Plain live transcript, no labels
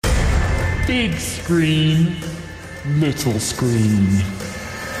Big screen, little screen.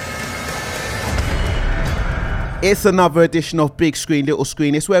 It's another edition of Big Screen, Little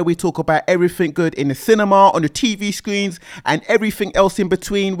Screen. It's where we talk about everything good in the cinema, on the TV screens, and everything else in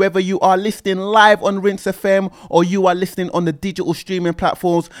between, whether you are listening live on Rinse FM or you are listening on the digital streaming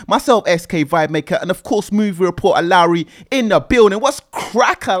platforms. Myself, SK Vibe Maker, and of course, movie reporter Lowry in the building. What's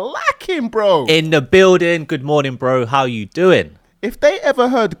crack-a-lacking, bro? In the building. Good morning, bro. How you doing? If they ever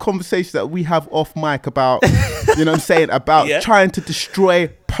heard the conversation that we have off mic about, you know what I'm saying, about trying to destroy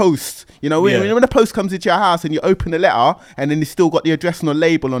posts, you know, when the post comes into your house and you open the letter and then it's still got the address and the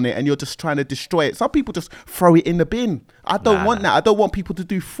label on it and you're just trying to destroy it. Some people just throw it in the bin. I don't want that. I don't want people to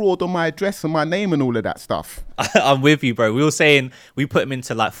do fraud on my address and my name and all of that stuff. I'm with you, bro. We were saying we put them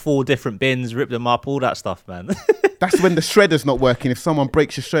into like 4 different bins, rip them up, all that stuff, man. That's when the shredder's not working. If someone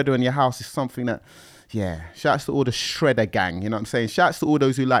breaks your shredder in your house, it's something that... Yeah, shouts to all the Shredder gang, you know what I'm saying? Shouts to all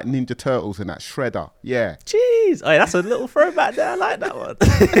those who like Ninja Turtles and that Shredder, yeah. Jeez, oh, that's a little throwback there, I like that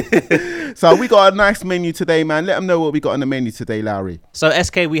one. So we got a nice menu today, man. Let them know what we got on the menu today, Lowry. So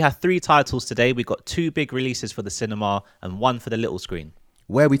SK, we have 3 titles today. We got 2 big releases for the cinema and 1 for the little screen.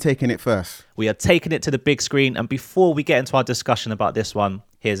 Where are we taking it first? We are taking it to the big screen, and before we get into our discussion about this one,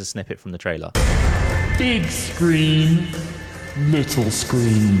 here's a snippet from the trailer. Big screen, little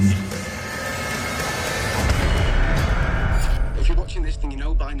screen. If you're watching this, then you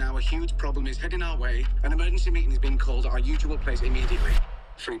know by now a huge problem is heading our way. An emergency meeting is being called at our usual place immediately.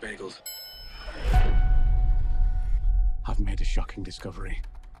 3 bagels. I've made a shocking discovery.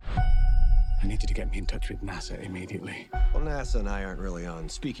 I need you to get me in touch with NASA immediately. Well, NASA and I aren't really on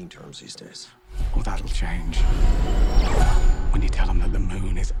speaking terms these days. Oh, that'll change. When you tell them that the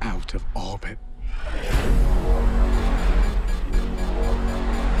moon is out of orbit.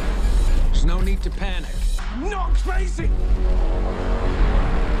 There's no need to panic. I'm not crazy!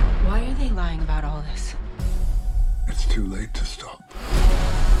 Why are they lying about all this? It's too late to stop.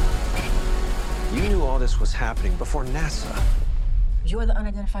 You knew all this was happening before NASA. You're the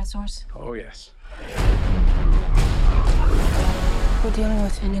unidentified source? Oh, yes. We're dealing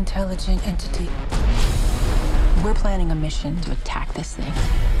with an intelligent entity. We're planning a mission to attack this thing.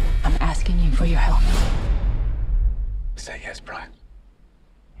 I'm asking you for your help. Say yes, Brian.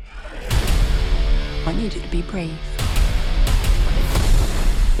 I need you to be brave.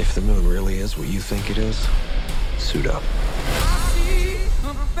 If the moon really is what you think it is, suit up.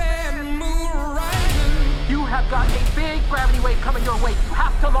 You have got a big gravity wave coming your way. You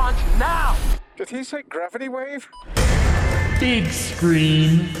have to launch now. Did he say gravity wave? Big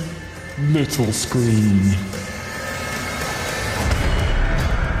screen, little screen.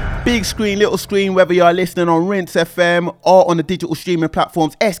 Big screen, little screen, whether you are listening on Rinse FM or on the digital streaming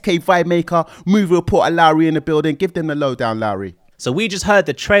platforms, SK Vibe Maker, movie reporter Lowry in the building. Give them the lowdown, Lowry. So we just heard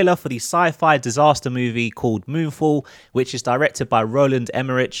the trailer for the sci-fi disaster movie called Moonfall, which is directed by Roland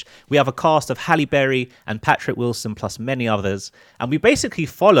Emmerich. We have a cast of Halle Berry and Patrick Wilson plus many others. And we basically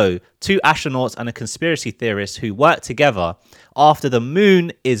follow 2 astronauts and a conspiracy theorist who work together after the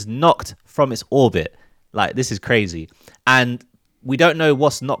moon is knocked from its orbit. Like, this is crazy. And we don't know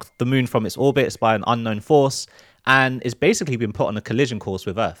what's knocked the moon from its orbit. It's by an unknown force and it's basically been put on a collision course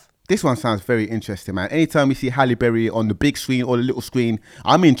with Earth. This one sounds very interesting, man. Anytime we see Halle Berry on the big screen or the little screen,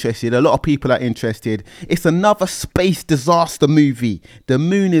 I'm interested. A lot of people are interested. It's another space disaster movie. The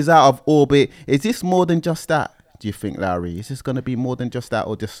moon is out of orbit. Is this more than just that, do you think, Larry? Is this going to be more than just that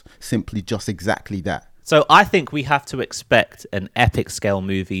or just simply just exactly that? So I think we have to expect an epic scale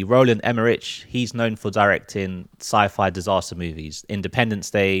movie. Roland Emmerich, he's known for directing sci-fi disaster movies.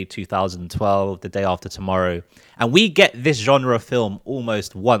 Independence Day, 2012, The Day After Tomorrow. And we get this genre of film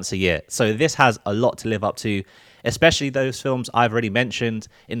almost once a year. So this has a lot to live up to, especially those films I've already mentioned.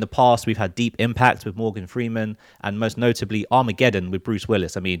 In the past, we've had Deep Impact with Morgan Freeman and most notably Armageddon with Bruce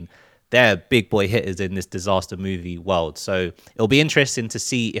Willis. I mean, they're big boy hitters in this disaster movie world. So it'll be interesting to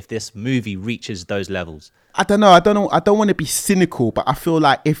see if this movie reaches those levels. I don't know. I don't want to be cynical, but I feel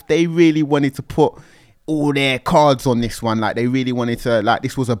like if they really wanted to put all their cards on this one, like they really wanted to, like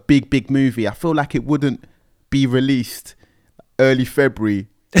this was a big movie, I feel like it wouldn't be released early February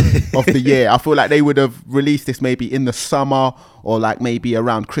of the year. I feel like they would have released this maybe in the summer or like maybe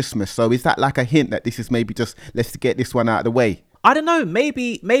around Christmas. So is that like a hint that this is maybe just, let's get this one out of the way? I don't know,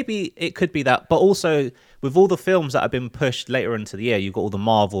 maybe it could be that, but also with all the films that have been pushed later into the year, you've got all the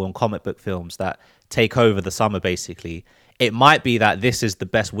Marvel and comic book films that take over the summer basically. It might be that this is the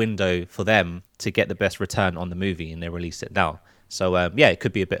best window for them to get the best return on the movie and they release it now. So yeah, it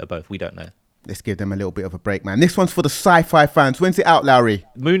could be a bit of both, we don't know. Let's give them a little bit of a break, man. This one's for the sci-fi fans. When's it out, Larry?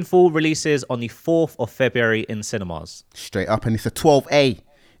 Moonfall releases on the 4th of February in cinemas. Straight up, and it's a 12A.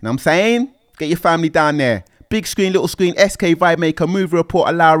 You know what I'm saying? Get your family down there. Big screen, little screen, SK Vibe Maker, movie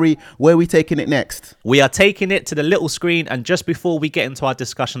reporter Lowry. Where are we taking it next? We are taking it to the little screen, and just before we get into our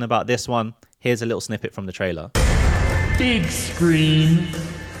discussion about this one, here's a little snippet from the trailer. Big screen,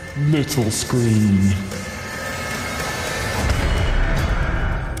 little screen.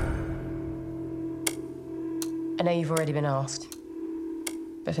 I know you've already been asked,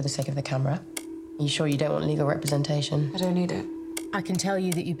 but for the sake of the camera, are you sure you don't want legal representation? I don't need it. I can tell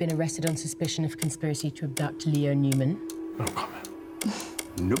you that you've been arrested on suspicion of conspiracy to abduct Leo Newman. No comment.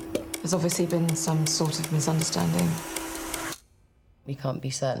 Nope. There's obviously been some sort of misunderstanding. We can't be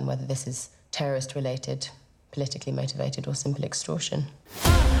certain whether this is terrorist-related, politically motivated, or simple extortion.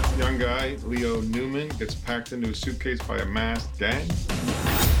 Young guy, Leo Newman, gets packed into a suitcase by a masked gang.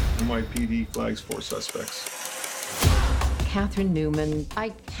 NYPD flags 4 suspects. Catherine Newman, I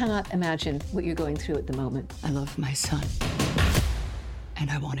cannot imagine what you're going through at the moment. I love my son, and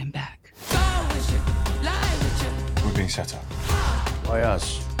I want him back. We're being set up. Why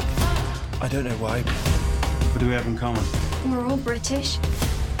us? I don't know why. What do we have in common? We're all British,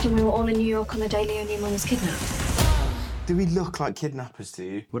 and we were all in New York on the day Leo Newman was kidnapped. Do we look like kidnappers to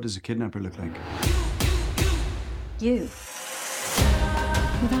you? What does a kidnapper look like? You.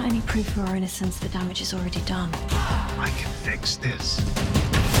 Without any proof of our innocence, the damage is already done. I can fix this.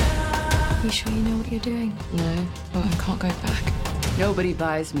 You sure you know what you're doing? No, but I can't go back. Nobody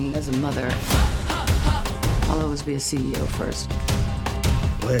buys me as a mother. I'll always be a CEO first.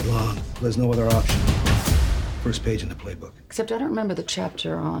 Play it long. There's no other option. First page in the playbook. Except I don't remember the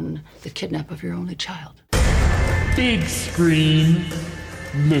chapter on the kidnap of your only child. Big screen,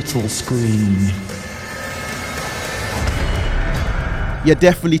 little screen. You're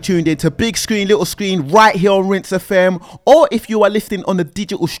definitely tuned into Big Screen, Little Screen right here on Rinse FM. Or if you are listening on the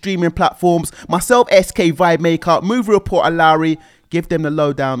digital streaming platforms, myself, SK Vibe Maker, movie reporter Lowry, give them the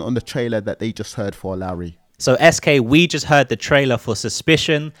lowdown on the trailer that they just heard for Lowry. So SK, we just heard the trailer for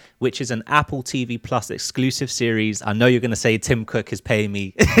Suspicion, which is an Apple TV Plus exclusive series. I know you're going to say Tim Cook is paying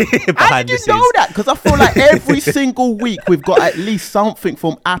me behind How did you know that? Because I feel like every single week we've got at least something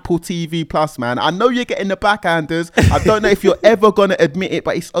from Apple TV Plus, man. I know you're getting the backhanders. I don't know if you're ever going to admit it,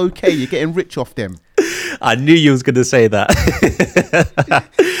 but it's okay. You're getting rich off them. I knew you was going to say that.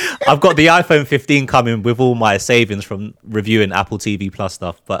 I've got the iPhone 15 coming with all my savings from reviewing Apple TV Plus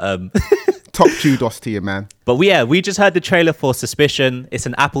stuff. But top kudos to you, man. But we just heard the trailer for Suspicion. It's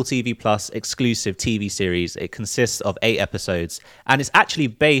an Apple TV Plus exclusive TV series. It consists of 8 episodes, and it's actually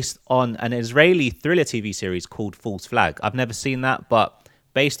based on an Israeli thriller TV series called False Flag. I've never seen that, but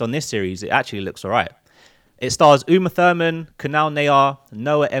based on this series, it actually looks all right. It stars Uma Thurman, Kunal Nayar,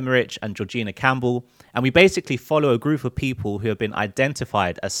 Noah Emmerich, and Georgina Campbell. And we basically follow a group of people who have been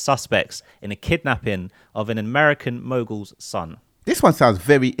identified as suspects in a kidnapping of an American mogul's son. This one sounds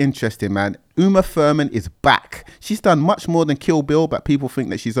very interesting, man. Uma Thurman is back. She's done much more than Kill Bill, but people think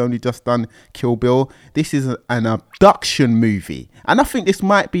that she's only just done Kill Bill. This is an abduction movie. And I think this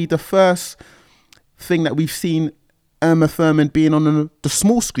might be the first thing that we've seen Uma Thurman being on the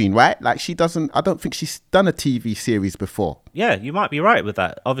small screen, right? Like I don't think she's done a TV series before. Yeah, you might be right with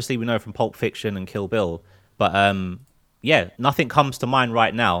that. Obviously, we know from Pulp Fiction and Kill Bill, but nothing comes to mind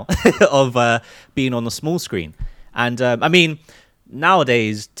right now of being on the small screen. And I mean,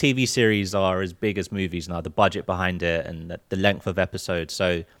 nowadays, TV series are as big as movies now, the budget behind it and the length of episodes.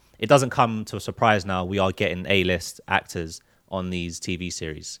 So it doesn't come to a surprise now. We are getting A-list actors on these TV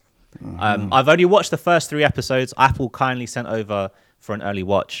series. Mm-hmm. I've only watched the first 3 episodes. Apple kindly sent over for an early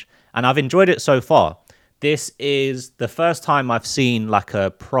watch, and I've enjoyed it so far. This is the first time I've seen like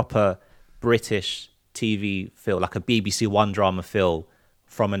a proper British TV feel, like a BBC One drama feel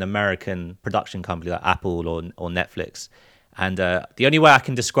from an American production company like Apple or Netflix. And the only way I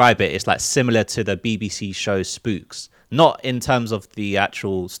can describe it is like similar to the BBC show Spooks. Not in terms of the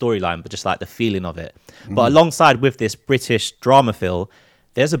actual storyline, but just like the feeling of it. Mm. But alongside with this British drama feel,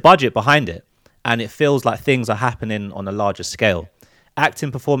 there's a budget behind it, and it feels like things are happening on a larger scale. Acting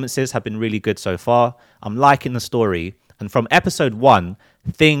performances have been really good so far. I'm liking the story, and from episode 1,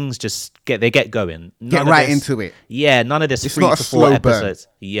 things just get going. Get right into it. Yeah, none of this. It's 3 not to a 4 slow episodes.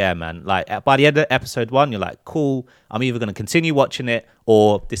 burn. Yeah, man. Like by the end of episode 1, you're like, cool. I'm either going to continue watching it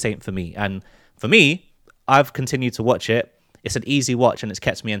or this ain't for me. And for me, I've continued to watch it. It's an easy watch and it's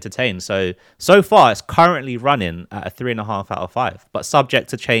kept me entertained. So far, it's currently running at a 3.5 out of 5, but subject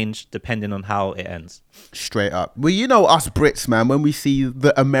to change depending on how it ends. Straight up. Well, you know us Brits, man, when we see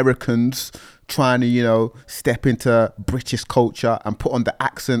the Americans trying to, step into British culture and put on the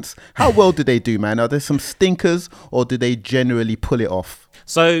accents, how well do they do, man? Are there some stinkers or do they generally pull it off?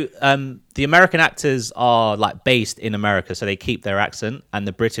 So the American actors are like based in America, so they keep their accent, and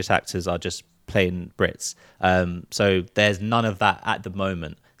the British actors are just plain Brits. So there's none of that at the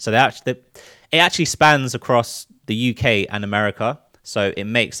moment. So it actually spans across the UK and America. So it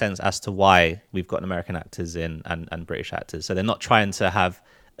makes sense as to why we've got American actors in and British actors. So they're not trying to have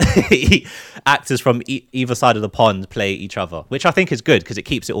actors from either side of the pond play each other, which I think is good because it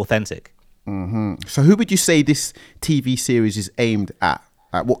keeps it authentic. Mm-hmm. So who would you say this TV series is aimed at?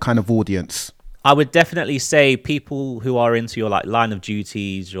 Like what kind of audience? I would definitely say people who are into your like Line of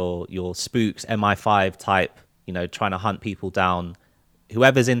Duties, your spooks, MI5 type, trying to hunt people down.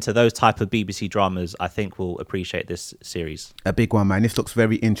 Whoever's into those type of BBC dramas, I think will appreciate this series. A big one, man. This looks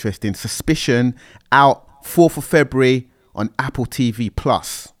very interesting. Suspicion out 4th of February on Apple TV+.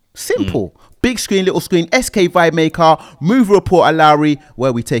 Simple. Big screen, little screen, SK Vibe Maker, movie reporter Lowry.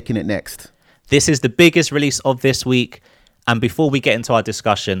 Where are we taking it next? This is the biggest release of this week. And before we get into our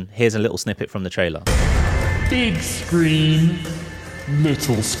discussion, here's a little snippet from the trailer. Big screen,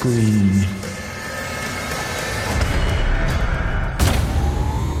 little screen.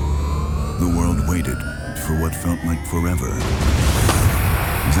 The world waited for what felt like forever.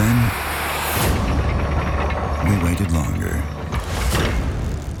 Then, we waited longer.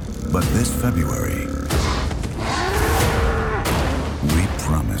 But this February, we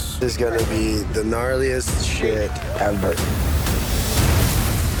promise. This is gonna be the gnarliest shit ever.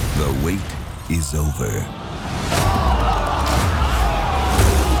 The wait is over.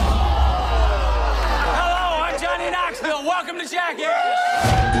 Hello, I'm Johnny Knoxville. Welcome to Jackass.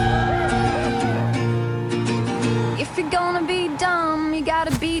 If you're gonna be dumb, you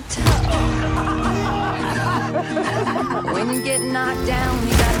gotta be tough. When you get knocked down,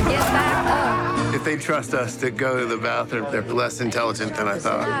 you gotta get back up. If they trust us to go to the bathroom, they're less intelligent than I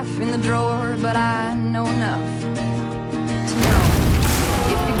thought. Life in the drawer, but I know enough to know.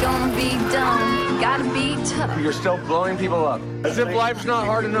 If you're gonna be dumb, you gotta be tough. You're still blowing people up. As if life's not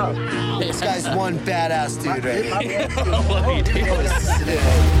hard enough. This guy's one badass dude right here.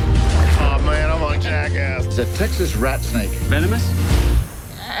 Oh man, I'm on Jackass. It's a Texas rat snake. Venomous?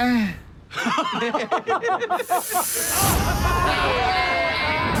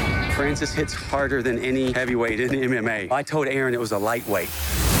 Francis hits harder than any heavyweight in MMA. I told Aaron it was a lightweight.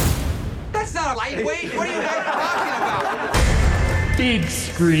 That's not a lightweight. What are you guys talking about? Big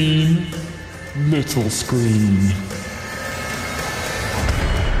screen, little screen.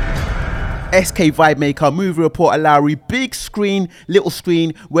 SK Vibe Maker, movie reporter Lowry, big screen, little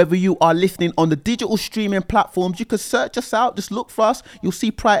screen. Whether you are listening on the digital streaming platforms, you can search us out. Just look for us. You'll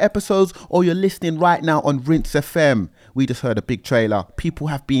see prior episodes, or you're listening right now on Rinse FM. We just heard a big trailer. People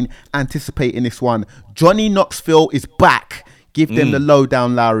have been anticipating this one. Johnny Knoxville is back. Give them the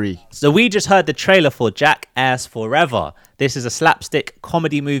lowdown, Lowry. So we just heard the trailer for Jackass Forever. This is a slapstick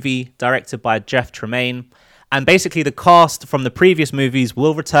comedy movie directed by Jeff Tremaine. And basically the cast from the previous movies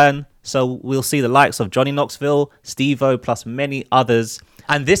will return. So we'll see the likes of Johnny Knoxville, Steve-O, plus many others.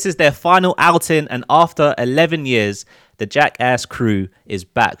 And this is their final outing. And after 11 years, the Jackass crew is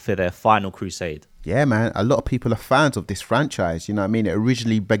back for their final crusade. Yeah, man. A lot of people are fans of this franchise. You know what I mean? It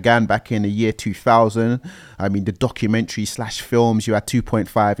originally began back in the year 2000. I mean, the documentary / films, you had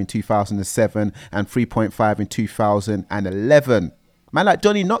 2.5 in 2007 and 3.5 in 2011. Man, like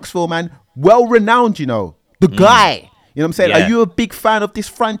Johnny Knoxville, man, well-renowned, the guy. You know what I'm saying? Yeah. Are you a big fan of this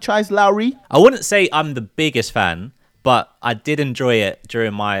franchise, Lowry? I wouldn't say I'm the biggest fan, but I did enjoy it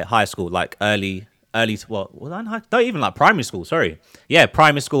during my high school, like early not even like primary school, sorry. Yeah,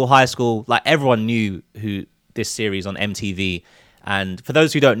 primary school, high school, like everyone knew who this series on MTV. And for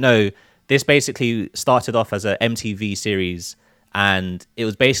those who don't know, this basically started off as a MTV series, and it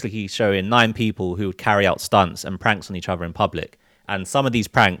was basically showing 9 people who would carry out stunts and pranks on each other in public. And some of these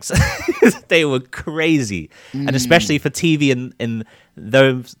pranks, they were crazy. And especially for TV in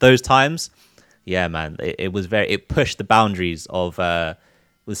those times, yeah, man, it pushed the boundaries of,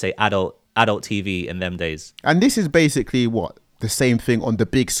 let's say, adult TV in them days. And this is basically the same thing on the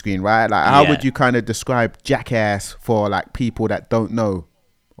big screen, right? Like, how would you kind of describe Jackass for like people that don't know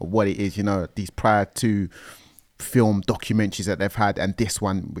what it is, these prior to film documentaries that they've had and this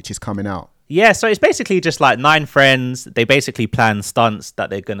one, which is coming out? Yeah, so it's basically just like 9 friends. They basically plan stunts that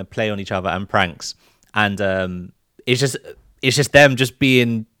they're going to play on each other and pranks. And it's just them just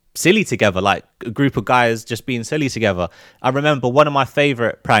being silly together, like a group of guys just being silly together. I remember one of my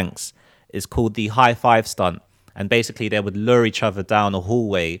favorite pranks is called the high five stunt. And basically they would lure each other down a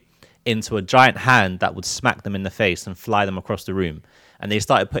hallway into a giant hand that would smack them in the face and fly them across the room. And they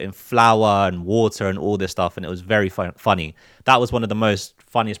started putting flour and water and all this stuff, and it was very funny. That was one of the most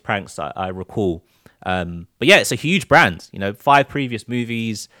funniest pranks I recall. But yeah, it's a huge brand. 5 previous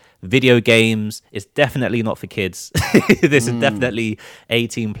movies, video games. It's definitely not for kids. This is definitely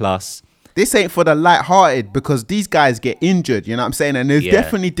 18 plus. This ain't for the light-hearted, because these guys get injured, you know what I'm saying? And there's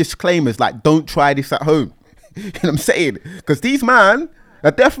definitely disclaimers like, don't try this at home. You know what I'm saying? Because these man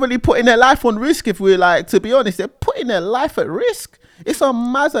are definitely putting their life on risk. If we're like, to be honest, they're putting their life at risk. It's a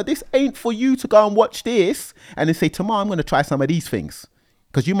mazza. This ain't for you to go and watch this and then say, tomorrow I'm going to try some of these things.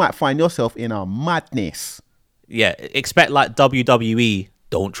 Because you might find yourself in a madness. Yeah, expect like WWE.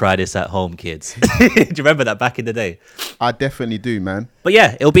 Don't try this at home, kids. Do you remember that back in the day? I definitely do, man. But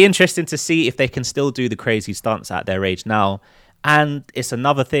yeah, it'll be interesting to see if they can still do the crazy stunts at their age now. And it's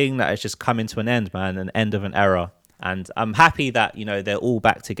another thing that has just coming to an end, man, an end of an era. And I'm happy that, they're all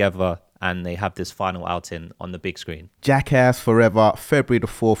back together and they have this final outing on the big screen. Jackass Forever, February the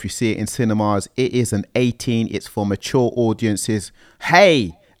 4th. You see it in cinemas. It is an 18. It's for mature audiences.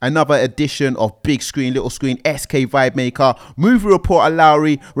 Hey! Another edition of Big Screen, Little Screen, SK Vibe Maker, Movie Reporter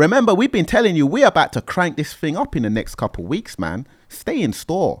Lowry. Remember, we've been telling you we're about to crank this thing up in the next couple of weeks, man. Stay in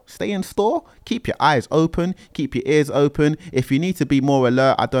store. Stay in store. Keep your eyes open. Keep your ears open. If you need to be more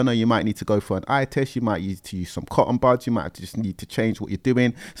alert, I don't know, you might need to go for an eye test. You might need to use some cotton buds. You might just need to change what you're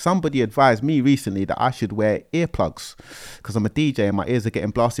doing. Somebody advised me recently that I should wear earplugs because I'm a DJ and my ears are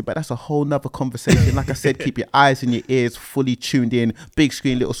getting blasted, but that's a whole nother conversation. Like I said, keep your eyes and your ears fully tuned in. Big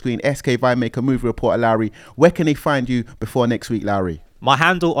Screen, Little Screen, SK Vibe Maker, Movie Reporter Lowry. Where can they find you before next week, Lowry? My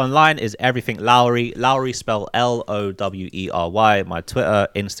handle online is everything Lowry. Lowry spelled Lowery. My Twitter,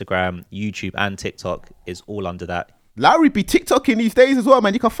 Instagram, YouTube, and TikTok is all under that. Lowry be TikToking these days as well,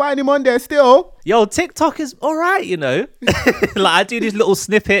 man. You can find him on there still. Yo, TikTok is all right, Like, I do these little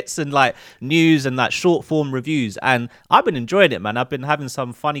snippets and like news and like short form reviews, and I've been enjoying it, man. I've been having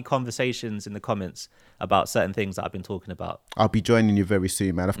some funny conversations in the comments about certain things that I've been talking about. I'll be joining you very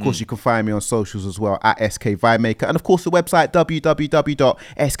soon, man. Of course, you can find me on socials as well at SK Vibemaker, and of course the website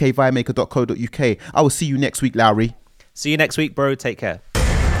www.skvibemaker.co.uk. I will see you next week, Lowry. See you next week, bro. Take care.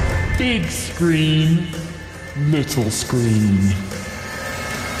 Big Screen, Little Screen.